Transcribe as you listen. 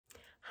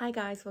Hi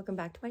guys, welcome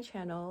back to my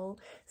channel.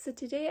 So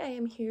today I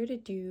am here to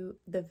do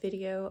the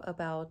video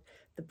about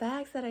the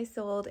bags that I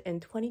sold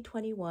in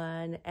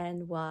 2021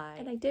 and why.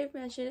 And I did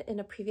mention in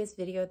a previous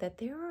video that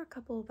there are a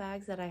couple of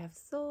bags that I have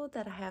sold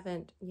that I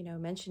haven't,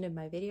 mentioned in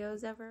my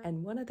videos ever.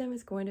 And one of them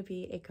is going to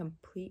be a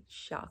complete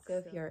shock. So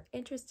if you're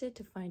interested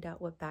to find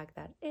out what bag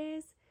that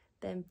is,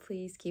 then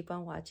please keep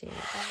on watching.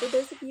 For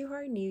those of you who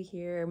are new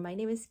here, my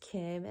name is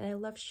Kim and I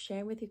love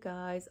sharing with you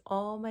guys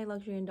all my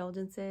luxury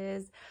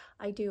indulgences.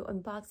 I do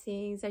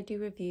unboxings, I do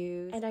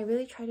reviews, and I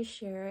really try to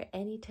share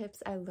any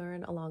tips I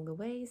learn along the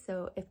way.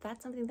 So if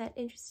that's something that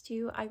interests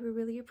you, I would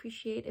really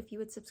appreciate if you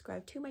would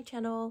subscribe to my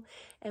channel.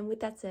 And with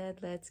that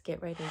said, let's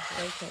get right into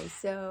it. Okay,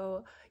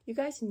 so you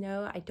guys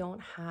know I don't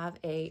have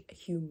a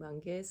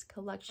humongous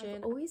collection.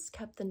 I've always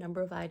kept the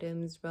number of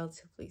items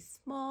relatively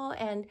small,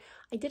 and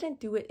I didn't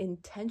do it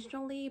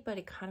intentionally, but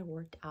it kind of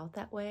worked out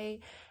that way.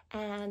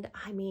 And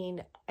I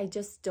mean, I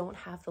just don't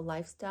have the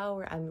lifestyle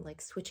where I'm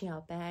like switching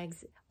out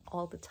bags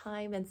all the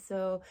time, and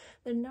so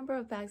the number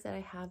of bags that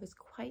I have is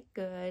quite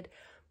good.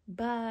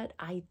 But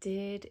I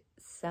did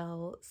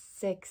sell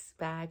 6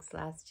 bags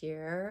last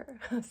year.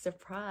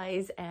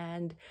 Surprise.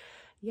 And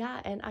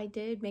yeah, and I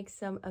did make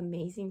some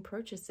amazing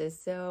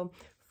purchases. So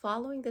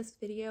following this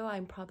video,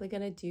 I'm probably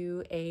gonna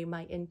do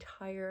my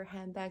entire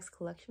handbags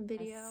collection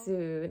video as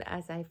soon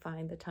as I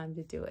find the time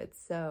to do it.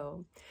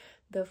 So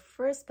the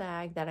first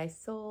bag that I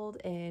sold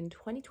in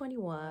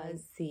 2021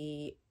 was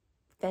the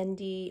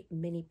Fendi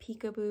Mini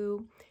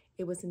Peekaboo.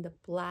 It was in the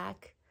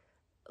black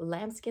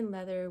lambskin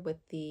leather with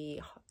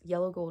the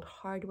yellow gold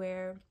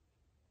hardware.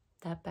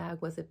 That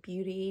bag was a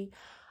beauty.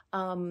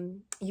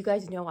 You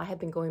guys know I have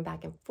been going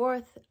back and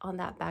forth on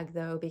that bag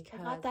though, because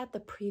I got that the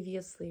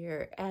previous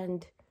year,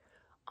 and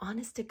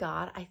honest to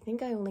God, I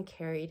think I only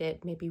carried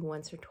it maybe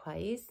once or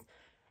twice.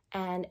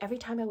 And every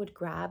time I would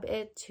grab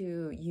it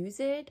to use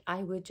it,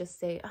 I would just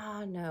say,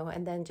 oh no,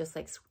 and then just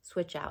like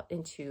switch out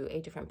into a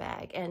different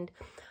bag. And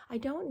I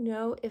don't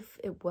know if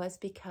it was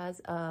because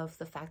of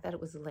the fact that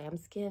it was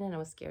lambskin and I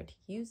was scared to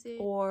use it,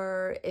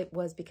 or it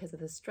was because of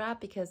the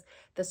strap, because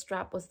the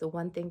strap was the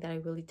one thing that I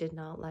really did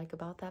not like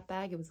about that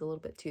bag. It was a little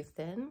bit too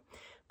thin.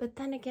 But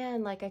then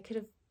again, like I could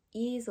have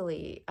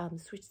easily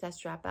switched that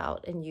strap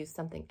out and used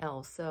something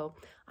else. So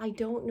I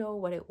don't know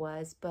what it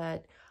was,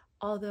 but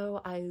although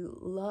I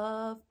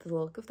love the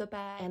look of the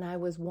bag and I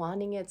was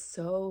wanting it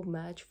so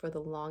much for the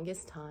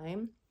longest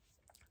time,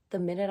 the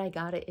minute I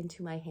got it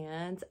into my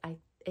hands,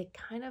 it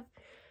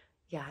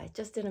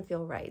just didn't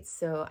feel right.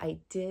 So I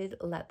did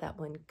let that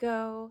one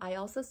go. I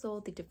also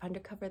sold the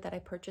Defender cover that I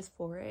purchased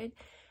for it.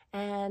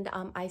 And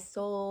I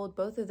sold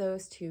both of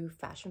those to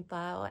Fashion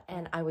File,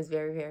 and I was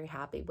very, very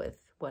happy with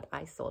what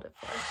I sold it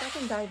for. The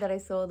second bag that I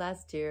sold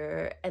last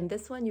year, and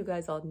this one you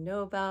guys all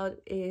know about,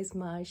 is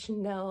my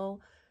Chanel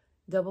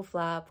double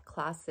flap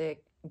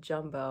classic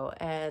jumbo.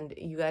 And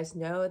you guys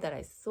know that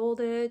I sold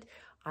it,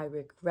 I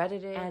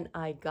regretted it, and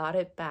I got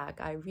it back.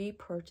 I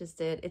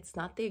repurchased it. It's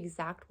not the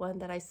exact one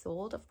that I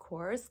sold, of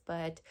course,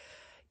 but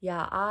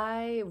yeah,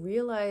 I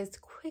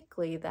realized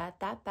quickly that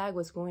that bag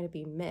was going to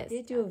be missed. I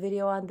did do a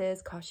video on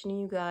this, cautioning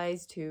you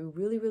guys to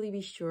really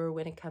be sure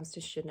when it comes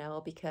to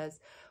Chanel, because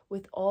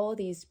with all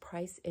these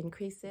price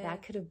increases,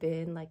 that could have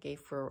been like a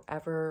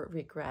forever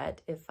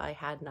regret if I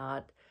had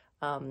not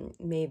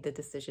made the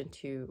decision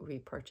to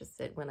repurchase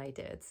it when I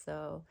did.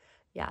 So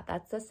yeah,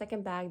 that's the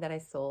second bag that I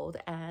sold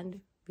and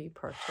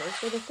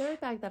repurchased. So the third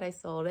bag that I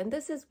sold, and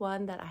this is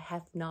one that I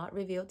have not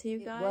revealed to you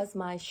guys, was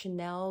my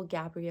Chanel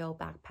Gabrielle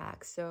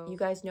backpack. So you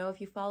guys know, if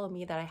you follow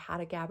me, that I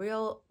had a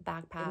Gabrielle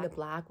backpack in the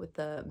black with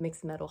the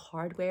mixed metal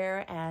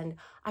hardware, and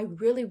I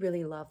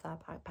really love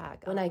that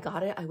backpack. When I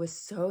got it, I was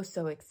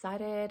so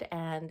excited,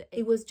 and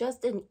it was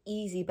just an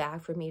easy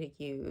bag for me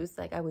to use.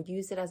 Like I would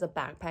use it as a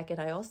backpack, and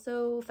I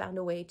also found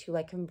a way to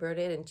like convert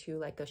it into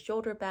like a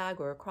shoulder bag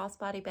or a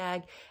crossbody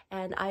bag,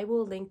 and I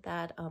will link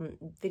that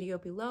video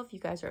below if you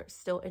guys are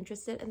still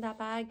interested in that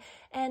bag.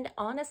 And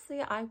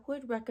honestly, I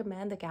would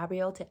recommend the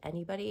Gabrielle to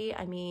anybody.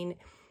 I mean,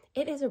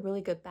 it is a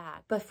really good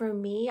bag. But for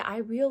me, I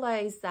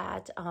realized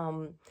that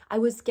I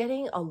was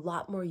getting a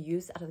lot more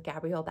use out of the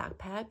Gabrielle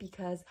backpack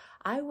because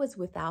I was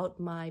without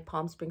my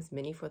Palm Springs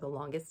Mini for the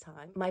longest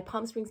time. My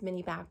Palm Springs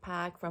Mini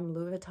backpack from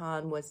Louis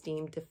Vuitton was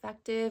deemed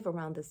defective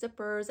around the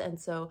zippers, and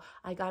so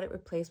I got it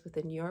replaced with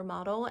a newer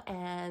model,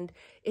 and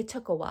it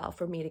took a while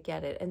for me to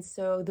get it. And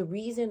so the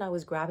reason I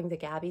was grabbing the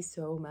Gabby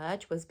so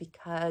much was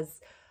because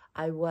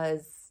I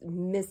was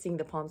missing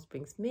the Palm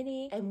Springs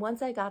Mini. And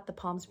once I got the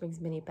Palm Springs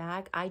Mini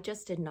back, I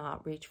just did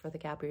not reach for the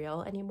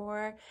Gabrielle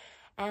anymore.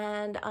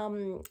 And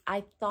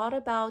I thought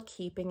about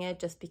keeping it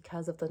just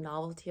because of the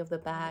novelty of the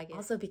bag.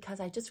 Also because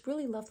I just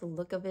really love the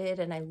look of it,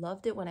 and I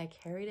loved it when I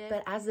carried it.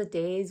 But as the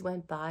days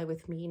went by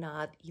with me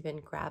not even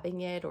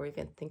grabbing it or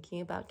even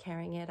thinking about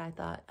carrying it, I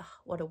thought, oh,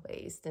 what a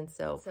waste. And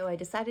so I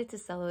decided to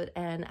sell it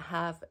and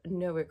have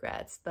no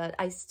regrets. But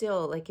I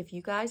still, like, if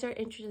you guys are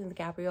interested in the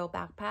Gabrielle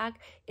backpack,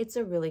 it's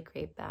a really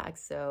great bag.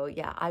 So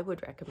yeah, I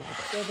would recommend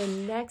it. So the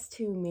next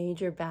two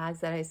major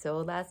bags that I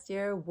sold last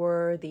year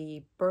were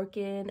the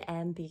Birkin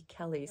and the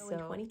Kelly. So in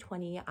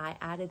 2020, I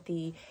added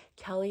the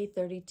Kelly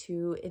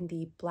 32 in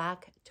the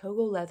black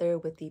togo leather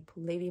with the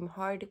palladium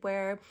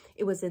hardware.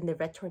 It was in the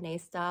retourné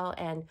style,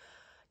 and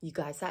you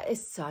guys, that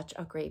is such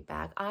a great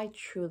bag. I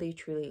truly,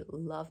 truly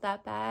love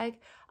that bag.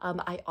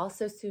 I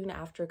also soon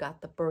after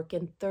got the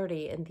Birkin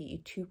 30 in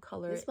the two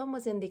color. This one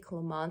was in the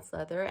Clemence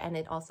leather, and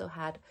it also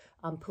had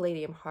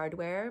palladium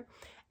hardware.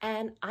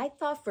 And I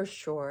thought for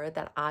sure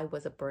that I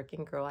was a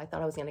Birkin girl. I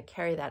thought I was going to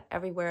carry that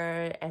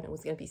everywhere, and it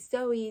was going to be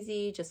so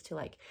easy just to,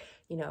 like,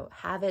 you know,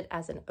 have it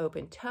as an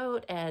open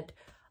tote, and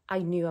I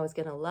knew I was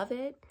going to love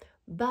it.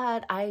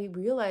 But I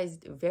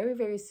realized very,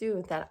 very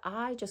soon that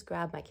I just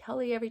grabbed my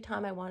Kelly every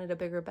time I wanted a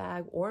bigger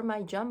bag, or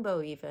my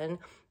Jumbo even,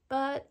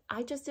 but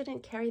I just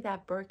didn't carry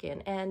that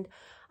Birkin. And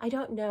I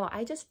don't know,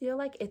 I just feel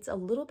like it's a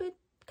little bit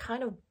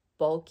kind of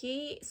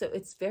bulky, so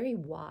it's very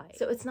wide.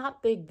 So it's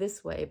not big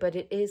this way, but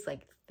it is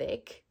like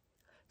thick.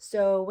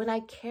 So when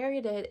I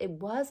carried it, it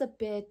was a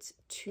bit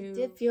too, it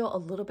did feel a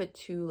little bit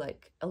too,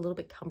 like, a little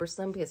bit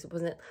cumbersome because it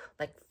wasn't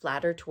like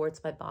flatter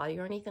towards my body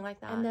or anything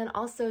like that. And then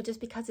also just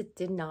because it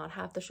did not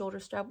have the shoulder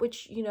strap,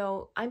 which, you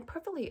know, I'm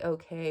perfectly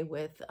okay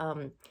with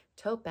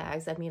tote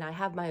bags. I mean, I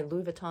have my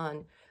Louis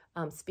Vuitton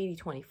Speedy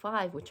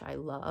 25, which I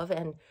love,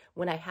 and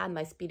when I had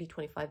my Speedy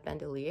 25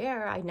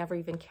 bandolier, I never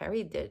even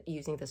carried it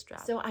using the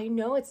strap. So I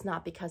know it's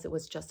not because it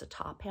was just a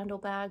top handle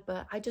bag,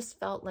 but I just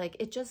felt like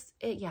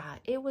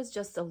it was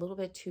just a little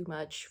bit too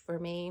much for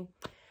me.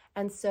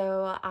 And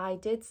so I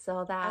did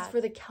sell that. As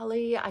for the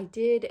Kelly, I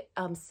did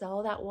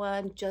sell that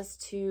one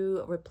just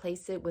to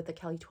replace it with the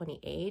Kelly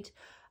 28.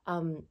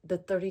 The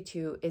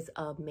 32 is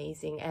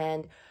amazing,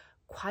 and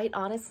quite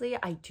honestly,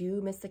 I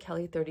do miss the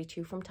Kelly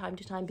 32 from time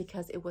to time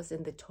because it was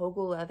in the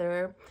togo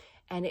leather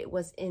and it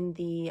was in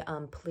the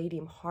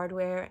palladium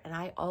hardware. And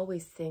I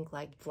always think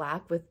like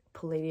black with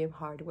palladium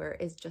hardware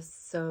is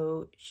just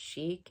so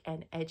chic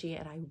and edgy,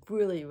 and I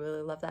really,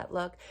 really love that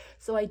look.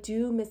 So I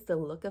do miss the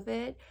look of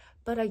it,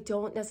 but I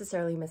don't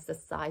necessarily miss the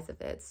size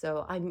of it.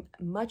 So I'm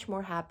much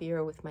more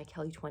happier with my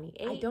Kelly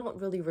 28. I don't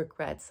really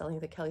regret selling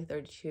the Kelly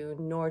 32,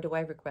 nor do I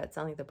regret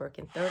selling the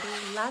Birkin 30.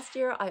 Last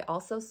year, I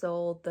also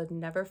sold the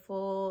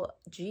Neverfull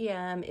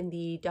GM in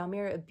the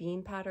Damir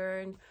Ebene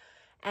pattern.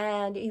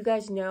 And you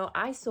guys know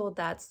I sold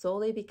that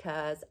solely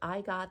because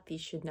I got the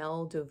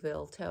Chanel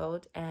Deauville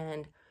tote,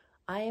 and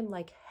I am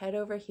like head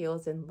over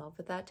heels in love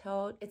with that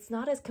tote. It's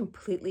not as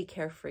completely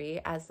carefree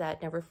as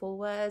that Neverfull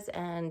was,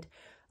 and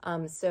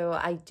so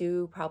I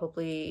do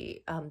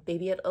probably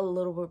baby it a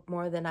little bit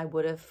more than I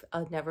would have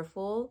a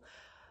Neverfull.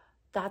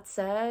 That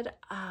said,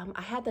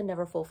 I had the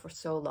Neverfull for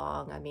so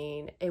long. I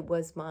mean, it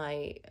was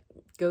my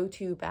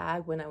go-to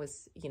bag when I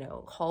was, you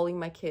know, hauling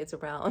my kids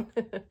around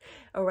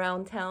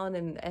around town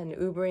and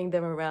Ubering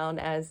them around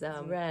as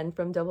Ren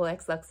from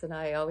XX Lux and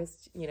I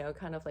always, you know,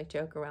 kind of like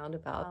joke around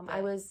about.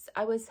 I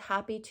was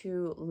happy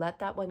to let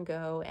that one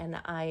go, and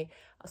I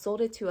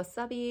sold it to a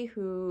subby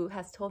who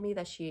has told me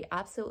that she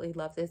absolutely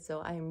loves it.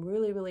 So I am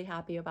really, really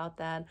happy about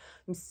that.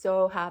 I'm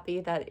so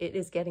happy that it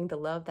is getting the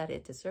love that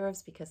it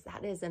deserves, because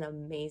that is an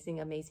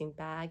amazing, amazing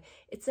bag.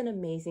 It's an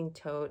amazing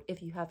tote.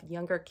 If you have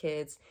younger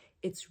kids,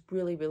 it's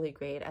really, really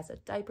great as a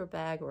diaper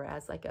bag or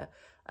as like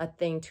a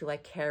thing to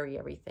like carry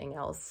everything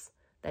else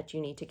that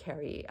you need to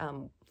carry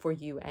for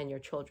you and your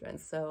children.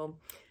 So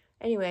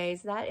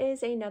anyways, that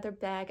is another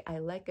bag I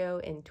let go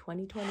in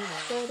 2021.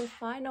 So the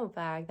final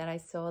bag that I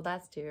sold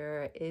last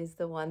year is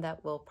the one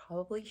that will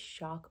probably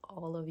shock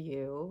all of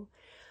you.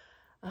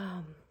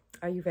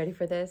 Are you ready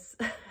for this?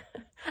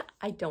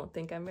 I don't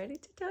think I'm ready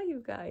to tell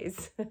you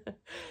guys.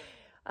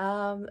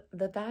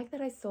 The bag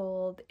that I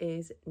sold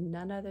is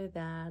none other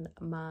than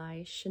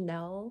my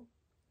Chanel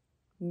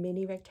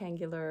mini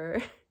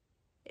rectangular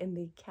in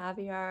the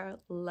caviar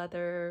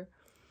leather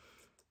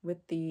with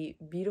the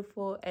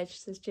beautiful edge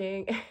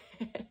stitching.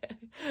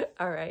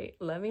 All right,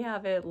 let me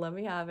have it. Let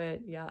me have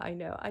it. Yeah, I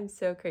know. I'm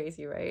so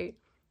crazy, right?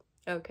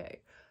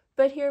 Okay,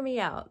 but hear me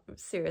out.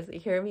 Seriously,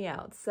 hear me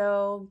out.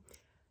 So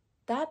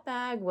that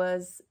bag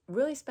was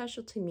really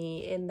special to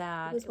me in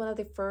that it was one of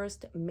the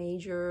first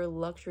major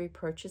luxury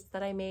purchase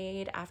that I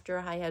made after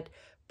I had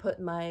put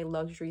my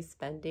luxury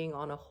spending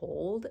on a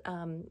hold.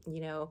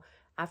 You know,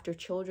 after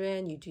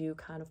children, you do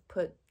kind of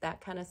put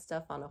that kind of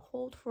stuff on a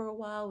hold for a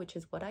while, which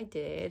is what I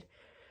did.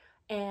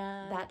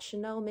 And that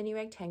Chanel mini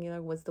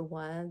rectangular was the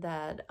one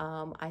that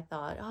I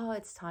thought, oh,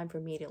 it's time for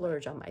me to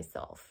splurge on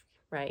myself,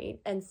 right?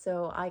 And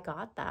so I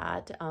got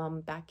that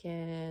back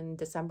in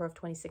December of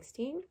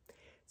 2016.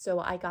 So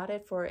I got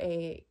it for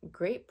a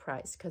great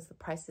price, because the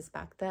prices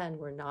back then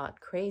were not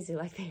crazy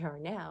like they are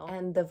now.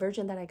 And the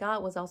version that I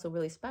got was also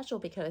really special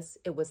because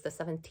it was the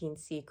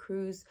 17C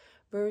cruise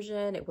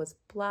version. It was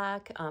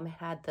black. It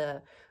had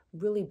the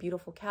really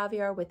beautiful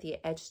caviar with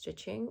the edge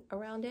stitching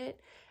around it.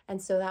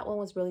 And so that one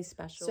was really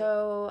special.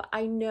 So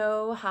I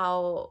know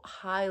how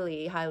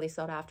highly, highly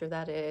sought after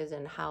that is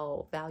and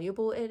how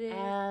valuable it is,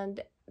 and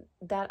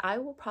that I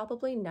will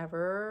probably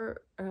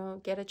never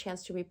get a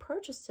chance to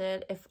repurchase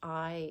it if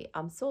I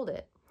sold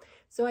it.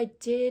 So I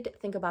did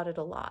think about it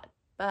a lot.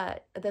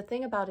 But the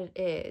thing about it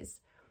is,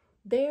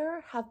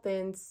 There have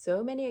been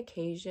so many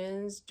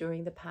occasions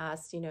during the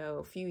past,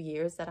 few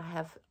years that I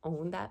have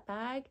owned that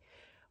bag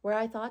where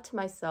I thought to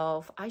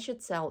myself, I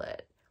should sell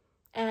it.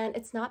 And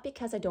it's not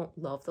because I don't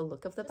love the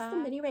look of the bag. The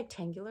mini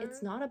rectangular,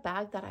 it's not a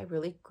bag that I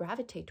really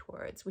gravitate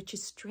towards, which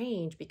is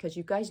strange because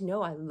you guys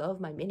know I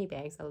love my mini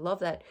bags. I love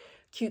that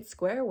cute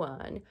square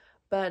one.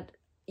 But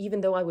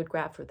even though I would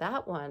grab for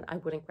that one, I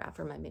wouldn't grab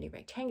for my mini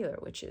rectangular,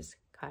 which is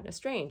kind of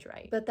strange,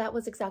 right? But that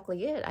was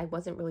exactly it. I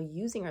wasn't really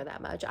using her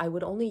that much. I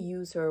would only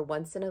use her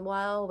once in a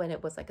while when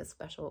it was like a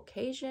special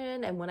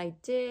occasion. And when I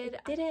did,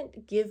 it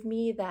didn't give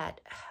me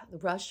that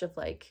rush of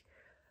like,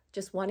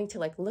 just wanting to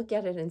like look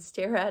at it and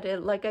stare at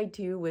it like I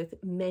do with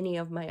many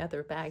of my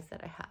other bags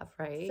that I have,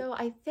 right? So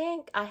I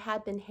think I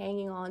had been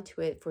hanging on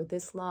to it for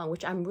this long,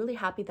 which I'm really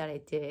happy that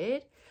I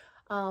did,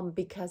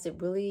 because it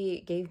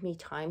really gave me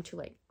time to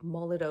like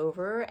mull it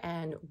over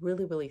and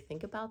really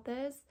think about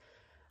this.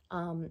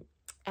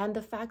 And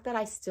the fact that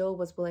I still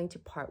was willing to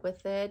part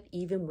with it,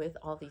 even with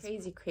all these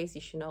crazy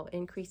Chanel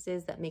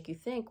increases that make you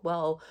think,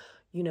 well,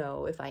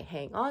 if I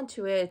hang on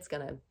to it, it's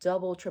gonna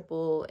double,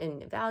 triple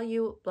in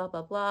value, blah,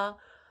 blah, blah.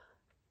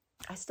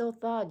 I still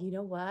thought, you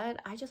know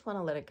what, I just want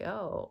to let it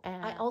go.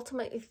 And I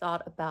ultimately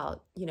thought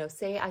about,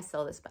 say I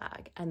sell this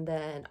bag and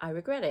then I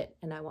regret it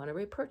and I want to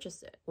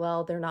repurchase it.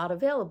 Well, they're not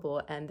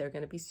available and they're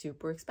going to be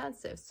super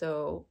expensive.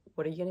 So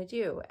what are you going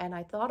to do? And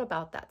I thought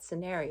about that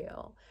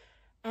scenario.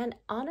 And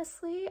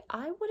honestly,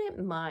 I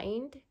wouldn't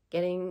mind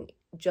getting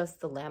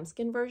just the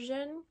lambskin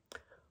version,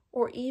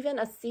 or even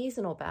a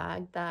seasonal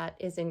bag that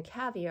is in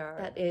caviar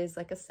that is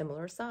like a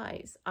similar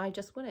size. I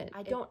just wouldn't.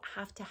 I don't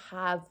have to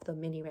have the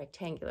mini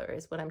rectangular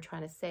is what I'm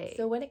trying to say.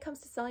 So when it comes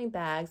to selling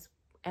bags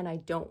and I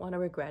don't want to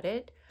regret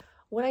it,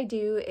 what I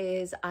do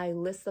is I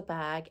list the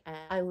bag and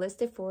I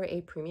list it for a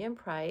premium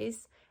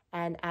price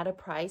and at a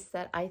price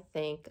that I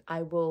think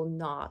I will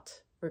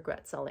not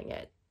regret selling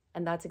it.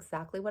 And that's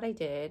exactly what I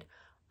did.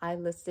 I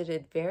listed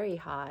it very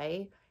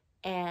high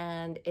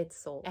and it's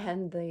sold.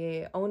 And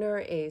the owner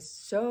is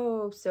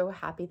so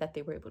happy that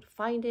they were able to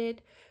find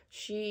it.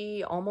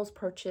 She almost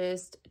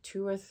purchased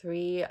 2 or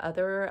 3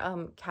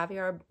 other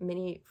caviar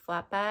mini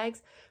flat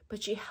bags,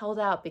 but she held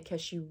out because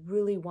she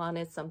really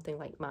wanted something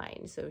like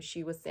mine. So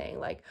she was saying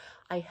like,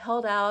 I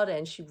held out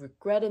and she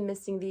regretted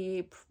missing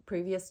the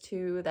previous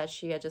 2 that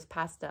she had just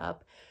passed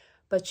up.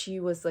 But she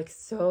was like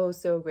so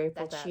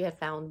grateful that she had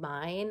found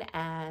mine,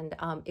 and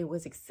it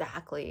was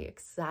exactly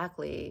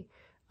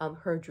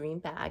her dream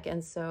bag.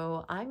 And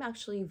so I'm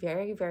actually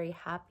very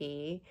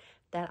happy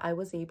that I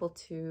was able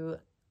to,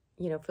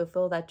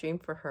 fulfill that dream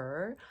for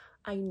her.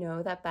 I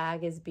know that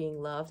bag is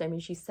being loved. I mean,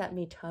 she sent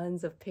me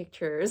tons of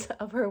pictures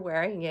of her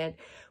wearing it,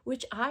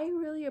 which I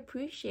really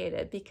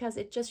appreciated because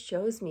it just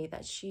shows me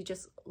that she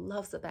just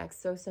loves the bag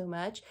so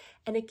much.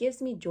 And it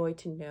gives me joy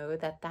to know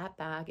that that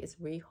bag is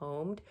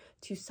rehomed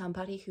to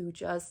somebody who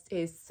just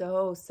is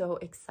so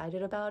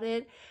excited about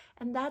it.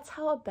 And that's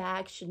how a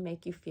bag should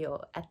make you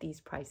feel at these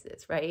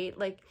prices, right?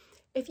 Like,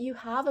 if you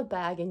have a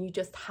bag and you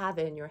just have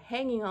it and you're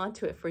hanging on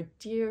to it for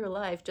dear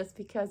life just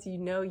because you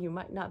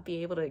might not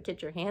be able to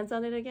get your hands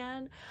on it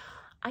again,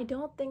 I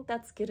don't think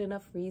that's good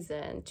enough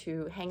reason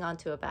to hang on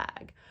to a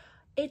bag.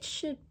 It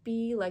should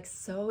be like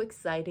so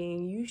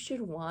exciting. You should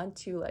want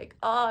to like,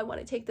 oh, I want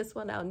to take this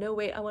one out. No,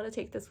 wait, I want to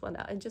take this one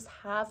out, and just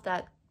have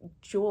that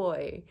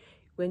joy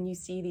when you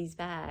see these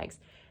bags.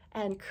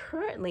 And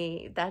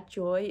currently that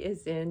joy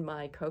is in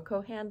my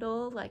Xoxo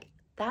handle. Like,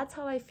 that's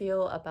how I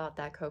feel about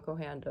that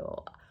Xoxo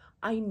handle.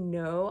 I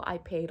know I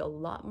paid a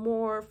lot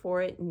more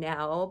for it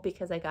now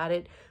because I got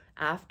it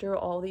after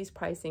all these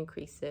price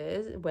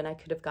increases when I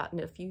could have gotten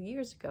it a few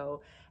years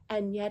ago.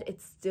 And yet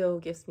it still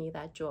gives me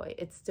that joy.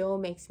 It still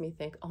makes me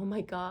think, oh my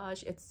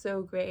gosh, it's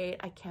so great.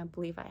 I can't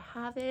believe I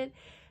have it.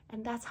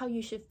 And that's how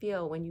you should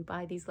feel when you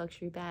buy these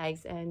luxury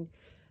bags. And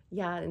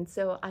yeah, and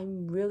so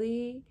I'm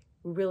really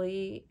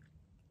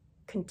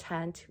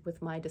content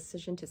with my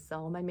decision to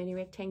sell my mini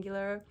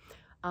rectangular.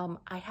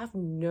 I have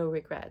no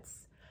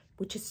regrets,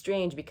 which is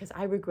strange because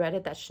I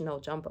regretted that Chanel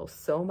Jumbo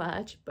so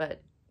much,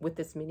 but with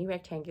this mini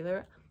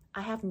rectangular,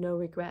 I have no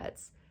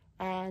regrets.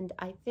 And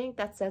I think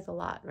that says a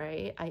lot,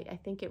 right? I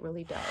think it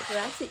really does. So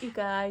that's it, you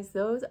guys.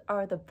 Those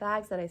are the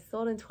bags that I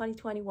sold in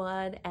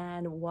 2021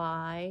 and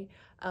why.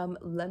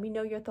 Let me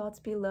know your thoughts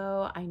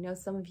below. I know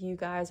some of you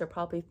guys are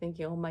probably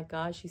thinking, oh my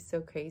gosh, she's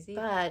so crazy.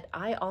 But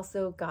I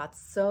also got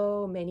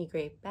so many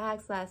great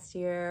bags last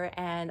year,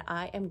 and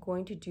I am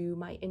going to do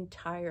my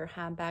entire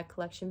handbag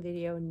collection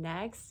video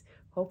next,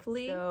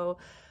 hopefully. So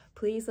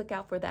please look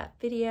out for that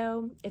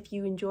video. If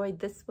you enjoyed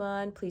this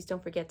one, please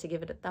don't forget to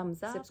give it a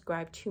thumbs up,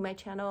 subscribe to my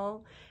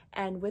channel.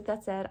 And with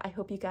that said, I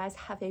hope you guys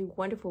have a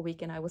wonderful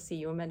week and I will see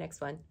you in my next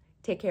one.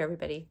 Take care,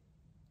 everybody.